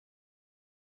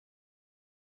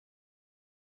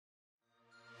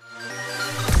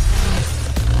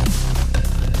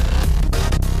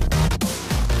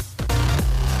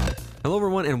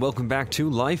welcome back to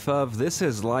Life of. This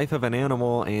is Life of an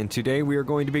Animal, and today we are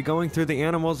going to be going through the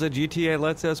animals that GTA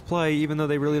lets us play, even though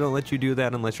they really don't let you do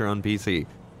that unless you're on PC.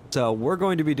 So we're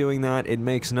going to be doing that. It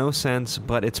makes no sense,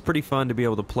 but it's pretty fun to be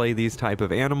able to play these type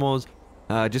of animals,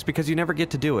 just because you never get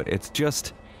to do it.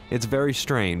 It's very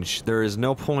strange. There is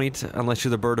no point, unless you're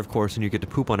the bird, of course, and you get to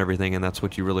poop on everything, and that's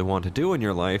what you really want to do in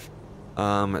your life.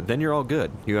 Then you're all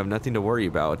good. You have nothing to worry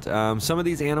about. Some of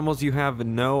these animals you have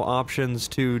no options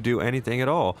to do anything at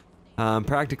all.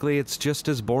 Practically it's just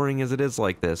as boring as it is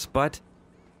like this, but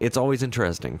it's always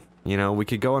interesting. You know, we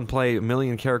could go and play a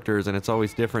million characters and it's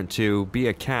always different to be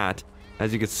a cat.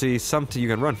 As you can see, you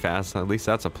can run fast, at least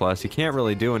that's a plus. You can't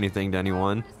really do anything to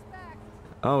anyone.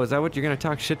 Oh, is that what you're gonna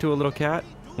talk shit to a little cat?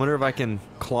 Wonder if I can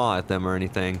claw at them or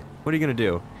anything. What are you gonna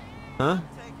do? Huh?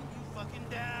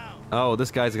 Oh,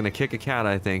 this guy's gonna kick a cat,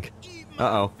 I think.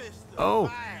 Uh-oh.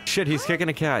 Oh, shit, he's kicking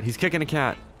a cat. He's kicking a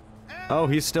cat. Oh,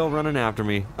 he's still running after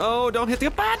me. Oh, don't hit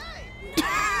the butt!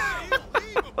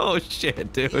 Oh,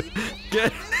 shit, dude.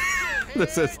 Get...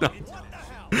 This is not...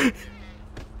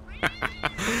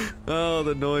 Oh,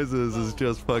 the noises is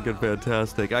just fucking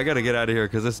fantastic. I gotta get out of here,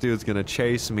 because this dude's gonna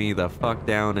chase me the fuck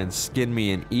down and skin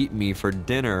me and eat me for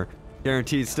dinner.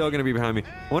 Guaranteed, still gonna be behind me.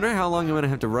 Wonder how long I'm gonna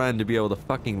have to run to be able to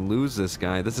fucking lose this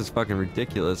guy. This is fucking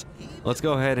ridiculous. Let's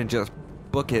go ahead and just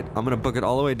book it. I'm gonna book it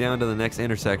all the way down to the next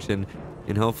intersection,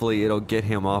 and hopefully it'll get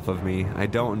him off of me. I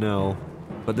don't know.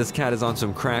 But this cat is on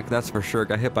some crack, that's for sure.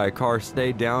 Got hit by a car,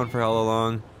 stayed down for hella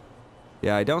long.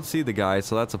 Yeah, I don't see the guy,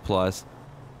 so that's a plus.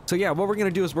 So yeah, what we're gonna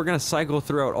do is we're gonna cycle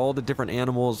throughout all the different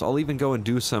animals. I'll even go and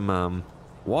do some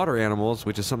water animals,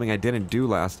 which is something I didn't do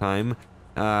last time.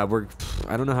 I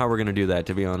don't know how we're gonna do that,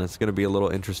 to be honest. It's gonna be a little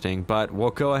interesting, but we'll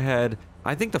go ahead.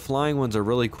 I think the flying ones are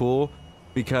really cool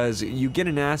because you get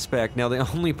an aspect. Now, the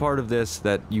only part of this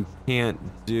that you can't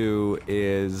do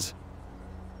is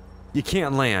you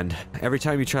can't land. Every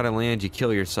time you try to land, you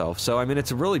kill yourself. So, I mean,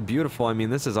 it's really beautiful. I mean,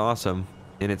 this is awesome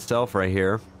in itself right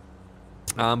here.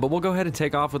 But we'll go ahead and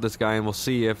take off with this guy, and we'll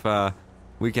see if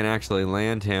we can actually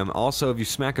land him. Also, if you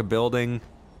smack a building,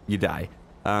 you die.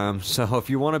 So if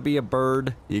you want to be a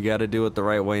bird, you got to do it the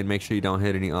right way and make sure you don't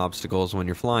hit any obstacles when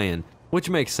you're flying, which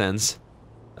makes sense.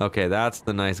 Okay, that's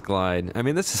the nice glide. I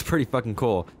mean, this is pretty fucking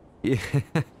cool.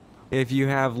 If you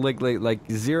have like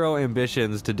zero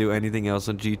ambitions to do anything else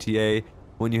on GTA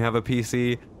when you have a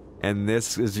PC and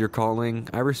this is your calling,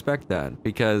 I respect that,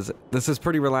 because this is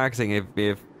pretty relaxing.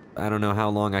 If I don't know how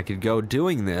long I could go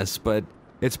doing this, but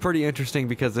it's pretty interesting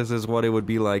because this is what it would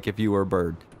be like if you were a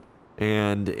bird.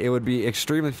 And it would be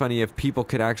extremely funny if people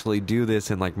could actually do this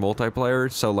in like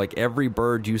multiplayer. So like every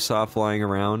bird you saw flying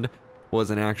around was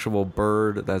an actual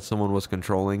bird that someone was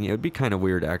controlling. It would be kind of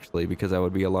weird actually, because that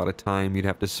would be a lot of time you'd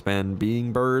have to spend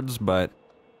being birds, but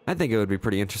I think it would be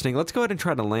pretty interesting. Let's go ahead and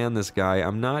try to land this guy.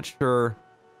 I'm not sure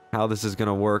how this is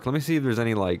gonna work. Let me see if there's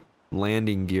any like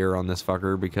landing gear on this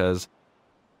fucker, because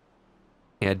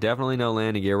yeah, definitely no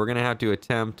landing gear. We're gonna have to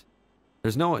attempt.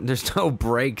 There's no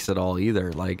brakes at all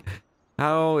either. Like,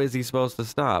 how is he supposed to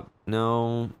stop?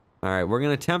 No. Alright, we're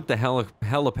gonna attempt the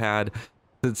helipad.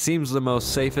 It seems the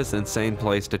most safest and sane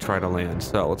place to try to land.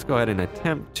 So let's go ahead and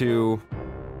attempt to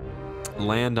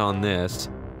land on this.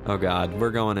 Oh god,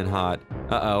 we're going in hot.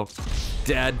 Uh-oh.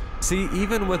 Dead. See,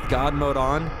 even with God mode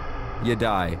on, you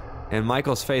die. And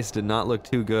Michael's face did not look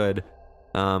too good.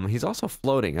 He's also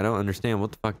floating. I don't understand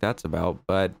what the fuck that's about,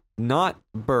 but not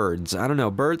birds. I don't know.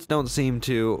 Birds don't seem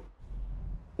to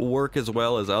work as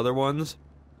well as other ones.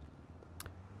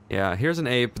 Yeah, here's an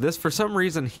ape. This, for some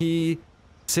reason, he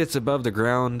sits above the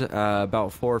ground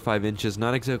about 4 or 5 inches.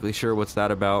 Not exactly sure what's that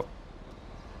about.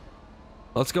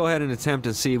 Let's go ahead and attempt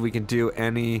and see if we can do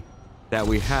any that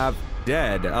we have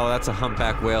dead. Oh, that's a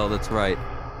humpback whale. That's right.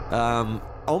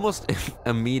 Almost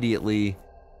immediately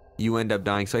you end up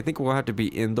dying. So I think we'll have to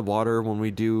be in the water when we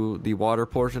do the water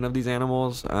portion of these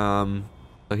animals. So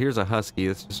here's a husky.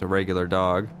 It's just a regular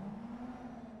dog.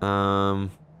 Oh,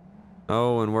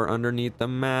 and we're underneath the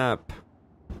map.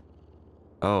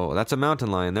 Oh, that's a mountain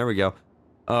lion. There we go.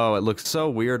 Oh, it looks so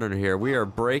weird under here. We are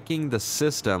breaking the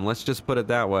system. Let's just put it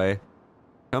that way.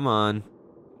 Come on.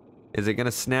 Is it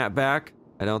gonna snap back?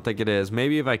 I don't think it is.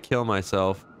 Maybe if I kill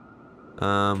myself,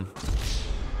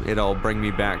 it'll bring me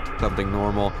back to something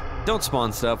normal. Don't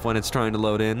spawn stuff when it's trying to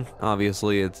load in.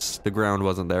 Obviously, the ground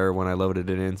wasn't there when I loaded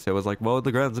it in, so it was like, well,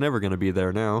 the ground's never gonna be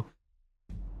there now.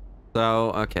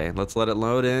 So, okay, let's let it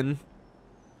load in.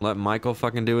 Let Michael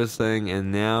fucking do his thing,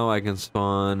 and now I can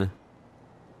spawn.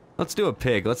 Let's do a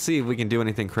pig. Let's see if we can do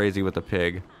anything crazy with a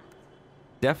pig.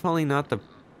 Definitely not the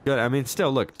good. I mean,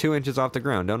 still, look, 2 inches off the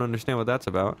ground. Don't understand what that's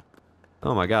about.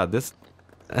 Oh my god, this...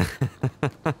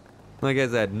 Like I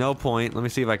said, no point. Let me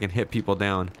see if I can hit people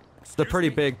down. It's the pretty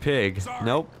big pig.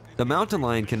 Nope. The mountain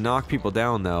lion can knock people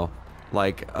down though.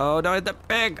 Like, oh no, the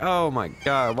pig! Oh my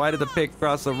god, why did the pig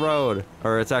cross the road?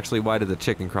 Or it's actually, why did the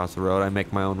chicken cross the road? I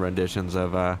make my own renditions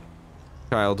of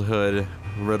childhood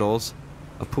riddles.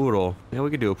 A poodle. Yeah, we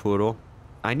could do a poodle.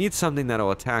 I need something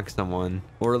that'll attack someone.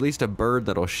 Or at least a bird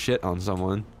that'll shit on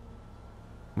someone.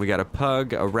 We got a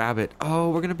pug, a rabbit. Oh,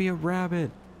 we're gonna be a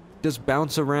rabbit. Just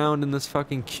bounce around in this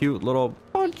fucking cute little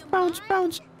bounce, bounce,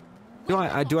 bounce. Do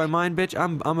I mind, bitch?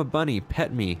 I'm a bunny.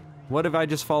 Pet me. What if I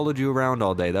just followed you around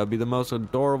all day? That would be the most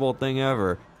adorable thing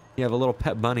ever. You have a little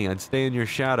pet bunny. I'd stay in your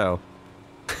shadow.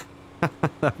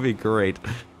 That'd be great.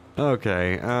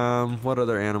 Okay. What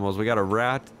other animals? We got a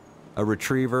rat, a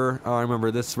retriever. Oh, I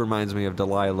remember. This reminds me of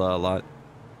Delilah a lot.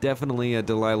 Definitely a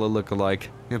Delilah lookalike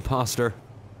imposter.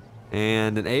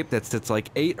 And an ape that sits like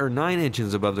 8 or 9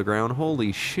 inches above the ground.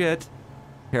 Holy shit.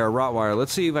 Here, a Rottweiler.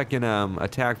 Let's see if I can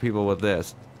attack people with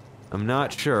this. I'm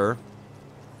not sure.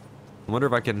 I wonder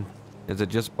if I can... Is it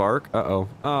just bark? Uh-oh.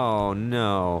 Oh,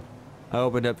 no. I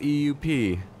opened up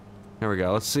EUP. There we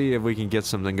go. Let's see if we can get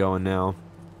something going now.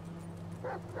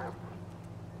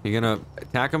 You gonna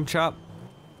attack them, Chop?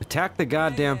 Attack the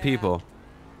goddamn people.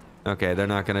 Okay, they're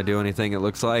not gonna do anything, it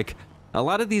looks like. A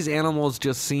lot of these animals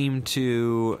just seem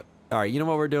to... Alright, you know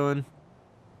what we're doing?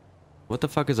 What the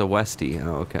fuck is a Westie?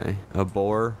 Oh, okay. A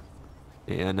boar?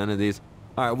 Yeah, none of these.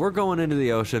 Alright, we're going into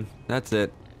the ocean. That's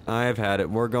it. I've had it.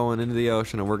 We're going into the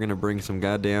ocean and we're gonna bring some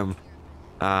goddamn...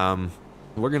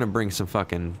 we're gonna bring some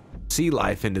fucking sea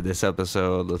life into this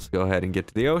episode. Let's go ahead and get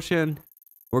to the ocean.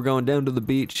 We're going down to the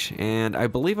beach, and I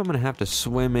believe I'm gonna have to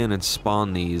swim in and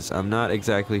spawn these. I'm not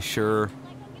exactly sure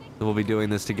that we'll be doing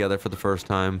this together for the first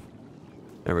time.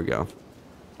 There we go.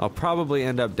 I'll probably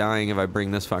end up dying if I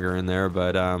bring this fucker in there,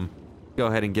 but go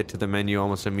ahead and get to the menu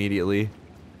almost immediately.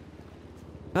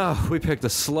 Oh, we picked the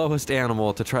slowest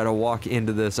animal to try to walk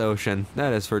into this ocean.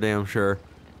 That is for damn sure.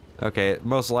 Okay,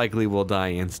 most likely will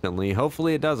die instantly.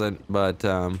 Hopefully it doesn't, but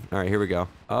alright, here we go.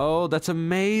 Oh, that's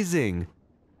amazing!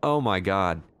 Oh my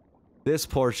god. This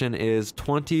portion is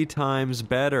 20 times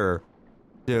better.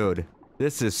 Dude,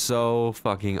 this is so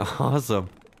fucking awesome.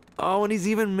 Oh, and he's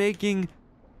even making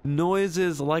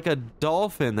noises like a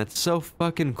dolphin. That's so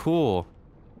fucking cool.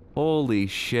 Holy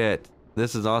shit.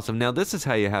 This is awesome. Now, this is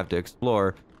how you have to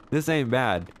explore. This ain't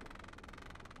bad.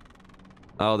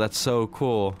 Oh, that's so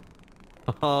cool.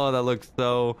 Oh, that looks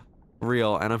so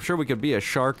real. And I'm sure we could be a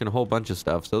shark and a whole bunch of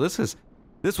stuff. So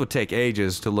this would take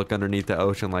ages to look underneath the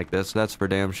ocean like this. That's for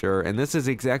damn sure. And this is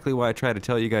exactly why I try to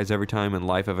tell you guys every time in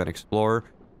Life of an Explorer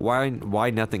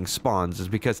why nothing spawns, is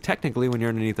because technically when you're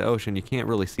underneath the ocean you can't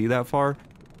really see that far.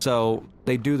 So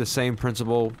they do the same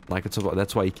principle, like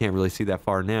that's why you can't really see that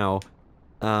far now,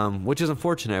 which is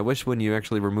unfortunate. I wish when you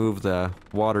actually remove the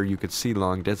water you could see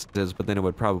long distances, but then it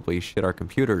would probably shit our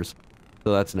computers,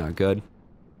 so that's not good.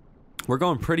 We're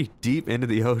going pretty deep into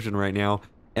the ocean right now.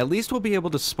 At least we'll be able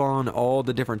to spawn all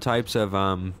the different types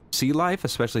of sea life,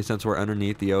 especially since we're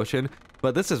underneath the ocean.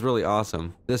 But this is really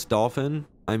awesome. This dolphin,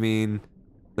 I mean,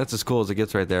 that's as cool as it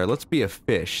gets right there. Let's be a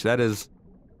fish. That is...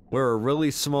 We're a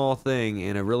really small thing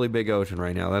in a really big ocean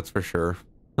right now, that's for sure.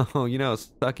 Oh, you know how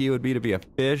sucky it would be to be a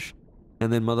fish?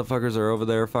 And then motherfuckers are over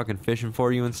there fucking fishing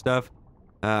for you and stuff?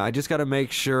 I just gotta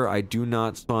make sure I do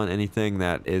not spawn anything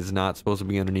that is not supposed to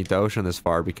be underneath the ocean this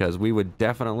far, because we would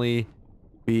definitely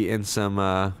be in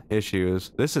some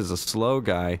issues. This is a slow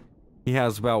guy. He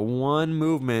has about 1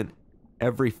 movement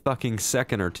every fucking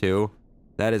second or 2.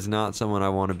 That is not someone I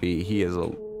want to be. He is a...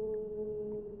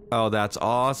 Oh, that's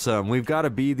awesome. We've got to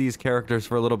be these characters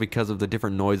for a little because of the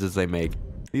different noises they make.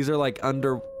 These are like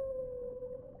under...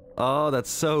 Oh, that's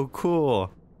so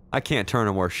cool. I can't turn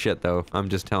them worth shit, though. I'm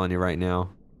just telling you right now.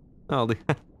 I'll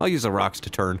use the rocks to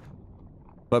turn.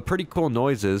 But pretty cool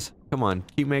noises. Come on,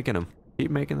 keep making them.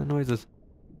 Keep making the noises.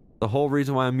 The whole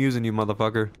reason why I'm using you,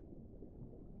 motherfucker.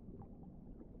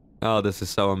 Oh, this is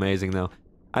so amazing, though.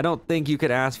 I don't think you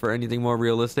could ask for anything more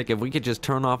realistic. If we could just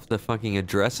turn off the fucking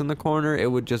address in the corner,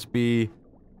 it would just be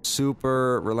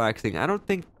super relaxing. I don't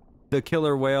think the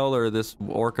killer whale or this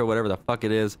orca, whatever the fuck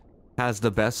it is, has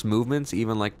the best movements,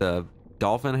 even like the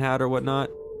dolphin had or whatnot.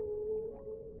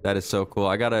 That is so cool.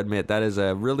 I gotta admit, that is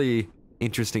a really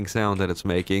interesting sound that it's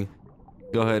making.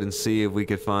 Go ahead and see if we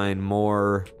could find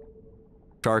more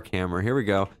shark hammer. Here we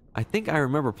go. I think I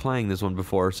remember playing this one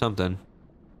before or something.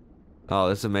 Oh,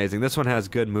 this is amazing. This one has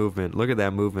good movement. Look at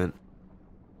that movement.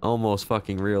 Almost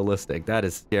fucking realistic. That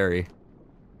is scary.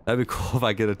 That'd be cool if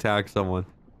I could attack someone.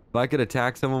 If I could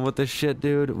attack someone with this shit,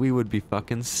 dude, we would be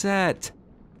fucking set.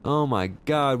 Oh my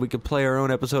god, we could play our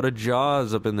own episode of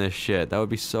Jaws up in this shit. That would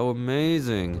be so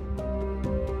amazing.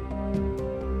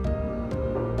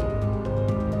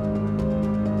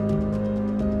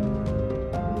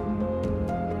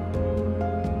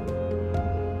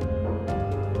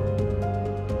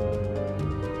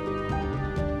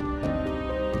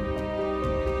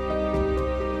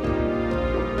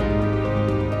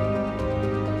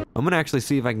 I'm gonna actually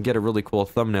see if I can get a really cool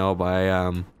thumbnail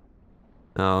by,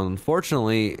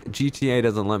 unfortunately, GTA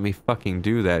doesn't let me fucking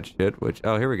do that shit, which,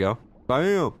 oh, here we go.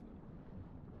 Bam!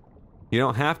 You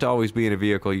don't have to always be in a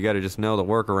vehicle, you gotta just know the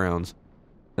workarounds.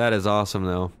 That is awesome,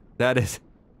 though. That is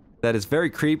very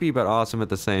creepy, but awesome at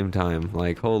the same time.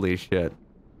 Like, holy shit.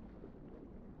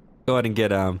 Go ahead and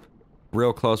get,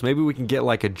 real close. Maybe we can get,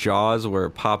 like, a Jaws where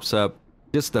it pops up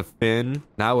just the fin.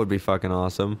 That would be fucking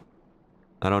awesome.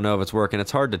 I don't know if it's working. It's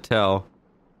hard to tell.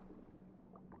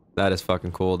 That is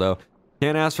fucking cool, though.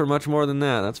 Can't ask for much more than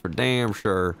that. That's for damn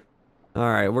sure.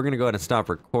 Alright, we're gonna go ahead and stop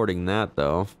recording that,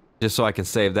 though. Just so I can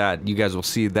save that. You guys will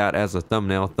see that as a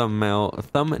thumbnail.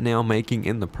 Thumbnail making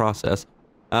in the process.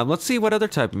 Let's see what other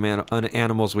type of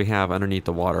animals we have underneath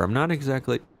the water. I'm not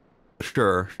exactly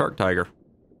sure. Shark tiger.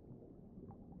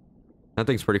 That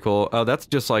thing's pretty cool. Oh, that's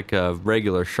just like a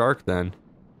regular shark then.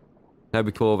 That'd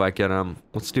be cool if I can,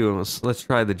 let's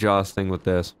try the Jaws thing with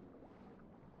this.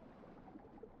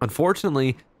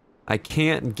 Unfortunately, I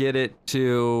can't get it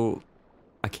to,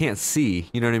 I can't see,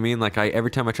 you know what I mean? Like,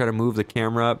 every time I try to move the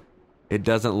camera up, it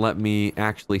doesn't let me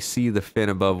actually see the fin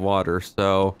above water,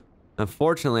 so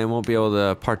unfortunately I won't be able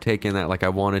to partake in that like I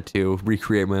wanted to,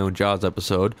 recreate my own Jaws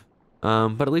episode.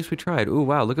 But at least we tried. Ooh,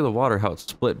 wow, look at the water, how it's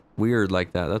split weird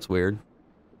like that. That's weird.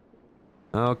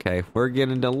 Okay, we're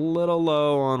getting a little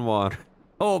low on water.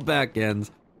 Oh, back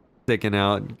ends sticking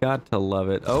out. Got to love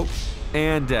it. Oh,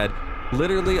 and dead.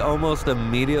 Literally almost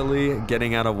immediately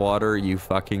getting out of water, you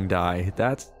fucking die.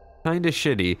 That's kind of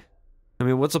shitty. I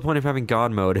mean, what's the point of having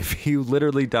God mode if you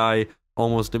literally die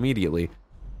almost immediately?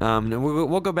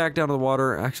 We'll go back down to the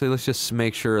water. Actually, let's just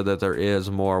make sure that there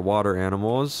is more water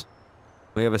animals.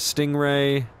 We have a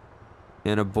stingray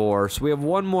and a boar. So we have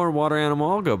one more water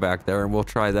animal. I'll go back there and we'll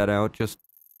try that out just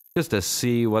to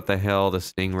see what the hell the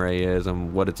stingray is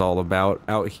and what it's all about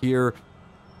out here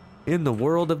in the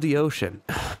world of the ocean.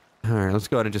 Alright, let's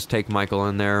go ahead and just take Michael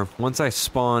in there. Once I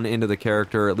spawn into the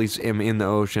character, at least am in the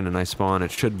ocean and I spawn,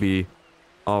 it should be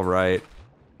alright.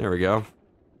 There we go.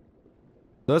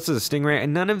 So this is a stingray,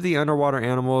 and none of the underwater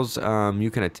animals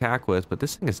you can attack with, but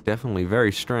this thing is definitely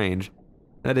very strange.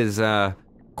 That is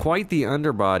quite the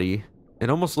underbody. It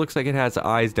almost looks like it has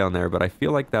eyes down there, but I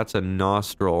feel like that's a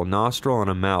nostril and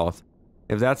a mouth.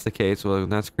 If that's the case, well,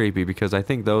 that's creepy because I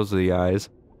think those are the eyes.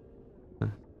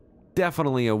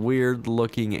 Definitely a weird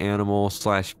looking animal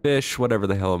slash fish, whatever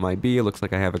the hell it might be. It looks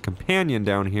like I have a companion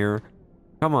down here.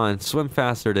 Come on, swim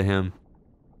faster to him.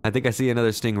 I think I see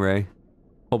another stingray.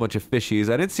 Whole bunch of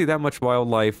fishies. I didn't see that much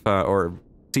wildlife or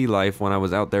sea life when I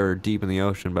was out there deep in the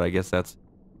ocean, but I guess that's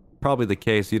probably the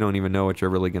case. You don't even know what you're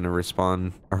really going to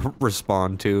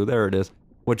respond to. There it is.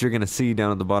 What you're going to see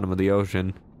down at the bottom of the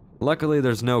ocean. Luckily,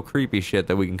 there's no creepy shit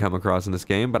that we can come across in this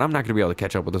game, but I'm not going to be able to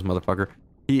catch up with this motherfucker.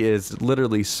 He is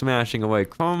literally smashing away.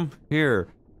 Come here.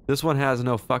 This one has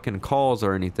no fucking calls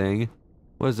or anything.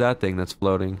 What is that thing that's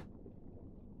floating?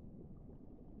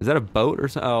 Is that a boat or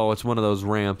something? Oh, it's one of those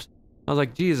ramps. I was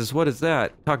like, Jesus, what is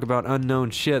that? Talk about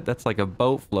unknown shit. That's like a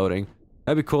boat floating.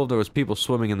 That'd be cool if there was people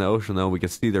swimming in the ocean, though. We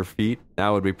could see their feet. That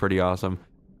would be pretty awesome.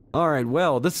 Alright,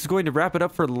 well, this is going to wrap it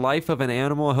up for Life of an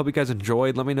Animal. I hope you guys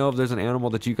enjoyed. Let me know if there's an animal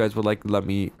that you guys would like to let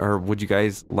me, or would you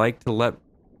guys like to let...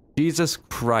 Jesus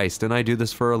Christ, and I do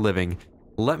this for a living.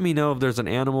 Let me know if there's an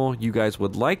animal you guys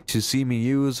would like to see me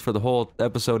use for the whole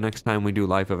episode next time we do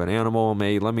Life of an Animal.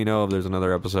 Let me know if there's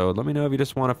another episode. Let me know if you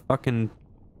just want to fucking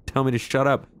tell me to shut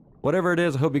up. Whatever it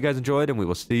is, I hope you guys enjoyed, and we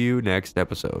will see you next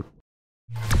episode.